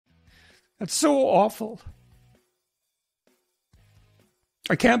That's so awful.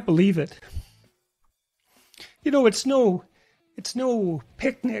 I can't believe it. You know, it's no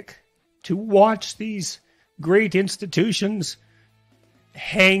picnic to watch these great institutions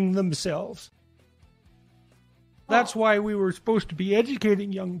hang themselves. That's why we were supposed to be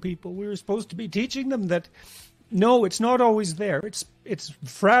educating young people. We were supposed to be teaching them that, no, it's not always there. It's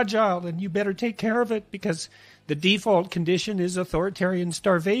fragile, and you better take care of it, because the default condition is authoritarian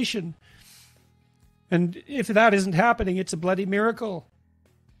starvation. And if that isn't happening, it's a bloody miracle.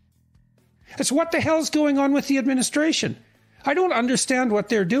 It's what the hell's going on with the administration? I don't understand what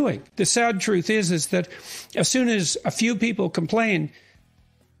they're doing. The sad truth is that as soon as a few people complain,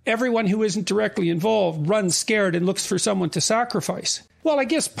 everyone who isn't directly involved runs scared and looks for someone to sacrifice. Well, I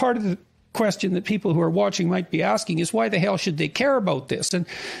guess part of the question that people who are watching might be asking is, why the hell should they care about this? And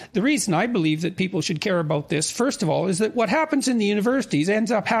the reason I believe that people should care about this, first of all, is that what happens in the universities ends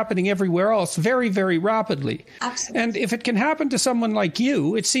up happening everywhere else very, very rapidly. Absolutely. And if it can happen to someone like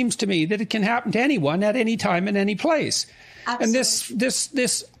you, it seems to me that it can happen to anyone at any time in any place. Absolutely. And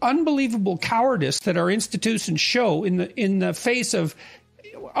this unbelievable cowardice that our institutions show in the face of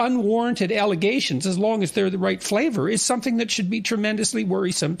unwarranted allegations, as long as they're the right flavor, is something that should be tremendously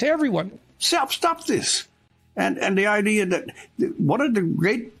worrisome to everyone. Stop this. And the idea that one of the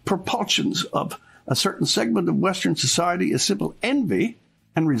great propulsions of a certain segment of Western society is simple envy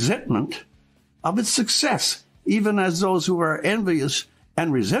and resentment of its success, even as those who are envious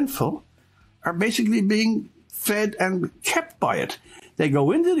and resentful are basically being fed and kept by it. They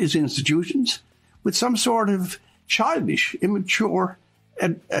go into these institutions with some sort of childish, immature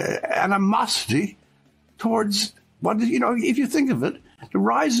animosity towards what, you know, if you think of it, the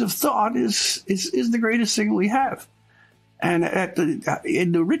rise of thought is the greatest thing we have. And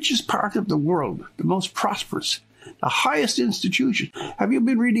in the richest part of the world, the most prosperous, the highest institution. Have you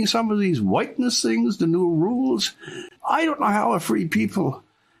been reading some of these whiteness things, the new rules? I don't know how a free people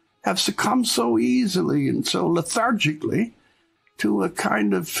have succumbed so easily and so lethargically to a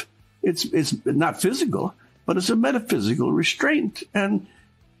kind of, it's not physical, but it's a metaphysical restraint. And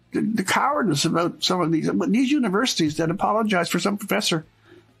the cowardice about some of these universities that apologize for some professor,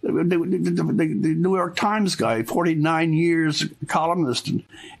 the New York Times guy, 49 years columnist, and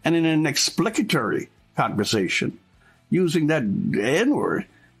in an explicatory conversation, using that N-word,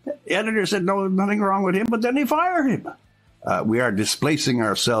 editor said no, nothing wrong with him, but then they fire him. We are displacing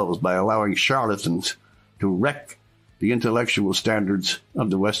ourselves by allowing charlatans to wreck the intellectual standards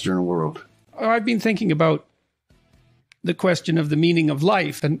of the Western world. I've been thinking about the question of the meaning of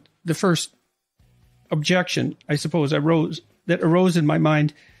life, and the first objection, I suppose, arose in my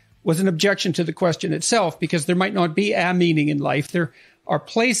mind was an objection to the question itself, because there might not be a meaning in life. There are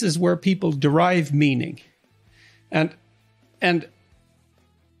places where people derive meaning, and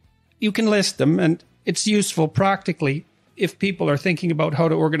you can list them, and it's useful practically if people are thinking about how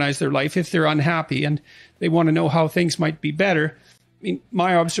to organize their life, if they're unhappy and they want to know how things might be better. I mean,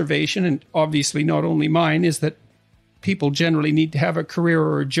 my observation, and obviously not only mine, is that people generally need to have a career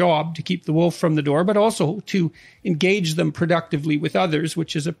or a job to keep the wolf from the door, but also to engage them productively with others,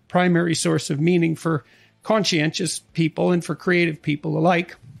 which is a primary source of meaning for conscientious people and for creative people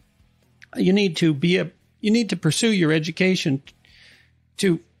alike. You need to pursue your education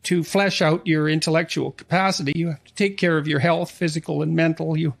to flesh out your intellectual capacity. You have to take care of your health, physical and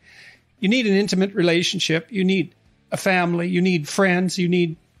mental. You need an intimate relationship. You need a family. You need friends. You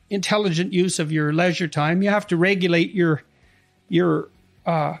need intelligent use of your leisure time. You have to regulate your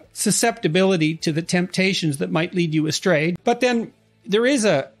susceptibility to the temptations that might lead you astray. But then there is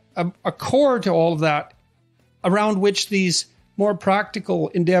a core to all of that around which these more practical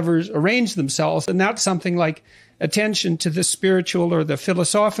endeavors arrange themselves, and that's something like attention to the spiritual or the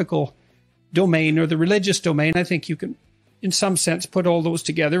philosophical domain or the religious domain. I think you can, in some sense, put all those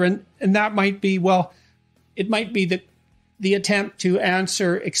together, and that might be, well, it might be that the attempt to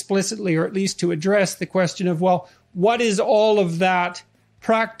answer explicitly, or at least to address the question of, well, what is all of that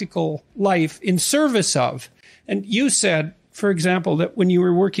practical life in service of? And you said, for example, that when you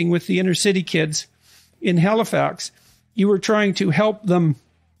were working with the inner city kids in Halifax, you were trying to help them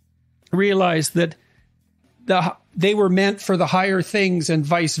realize that they were meant for the higher things and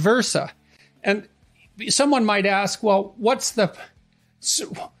vice versa. And someone might ask, well,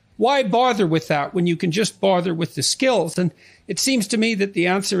 why bother with that when you can just bother with the skills? And it seems to me that the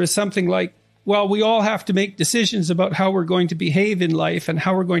answer is something like, well, we all have to make decisions about how we're going to behave in life and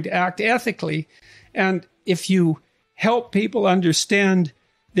how we're going to act ethically. And if you help people understand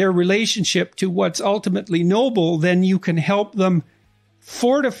their relationship to what's ultimately noble, then you can help them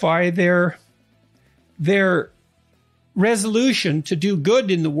fortify their resolution to do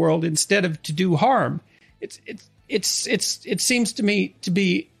good in the world instead of to do harm. It seems to me to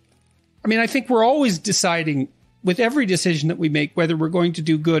be, I mean, I think we're always deciding with every decision that we make whether we're going to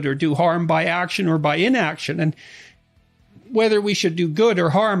do good or do harm by action or by inaction. And whether we should do good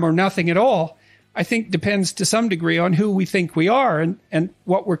or harm or nothing at all, I think depends to some degree on who we think we are and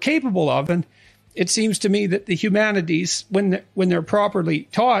what we're capable of. And it seems to me that the humanities, when they're properly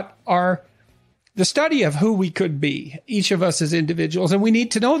taught, are the study of who we could be, each of us as individuals. And we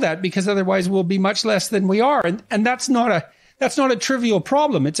need to know that, because otherwise we'll be much less than we are. And that's not a trivial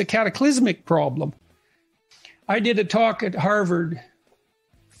problem. It's a cataclysmic problem. I did a talk at Harvard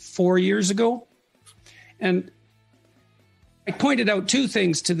 4 years ago, and I pointed out two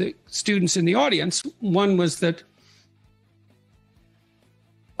things to the students in the audience. One was that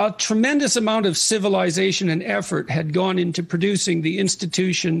a tremendous amount of civilization and effort had gone into producing the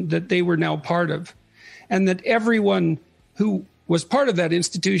institution that they were now part of, and that everyone who was part of that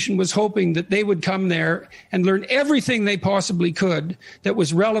institution was hoping that they would come there and learn everything they possibly could that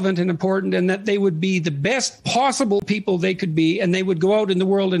was relevant and important, and that they would be the best possible people they could be, and they would go out in the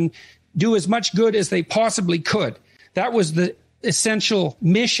world and do as much good as they possibly could. That was the essential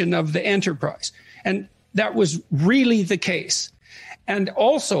mission of the enterprise. And that was really the case. And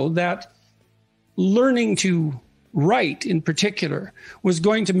also that learning to write in particular was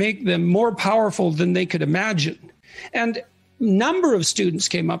going to make them more powerful than they could imagine. And a number of students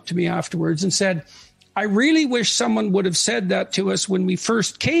came up to me afterwards and said, I really wish someone would have said that to us when we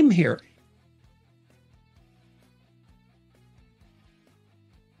first came here.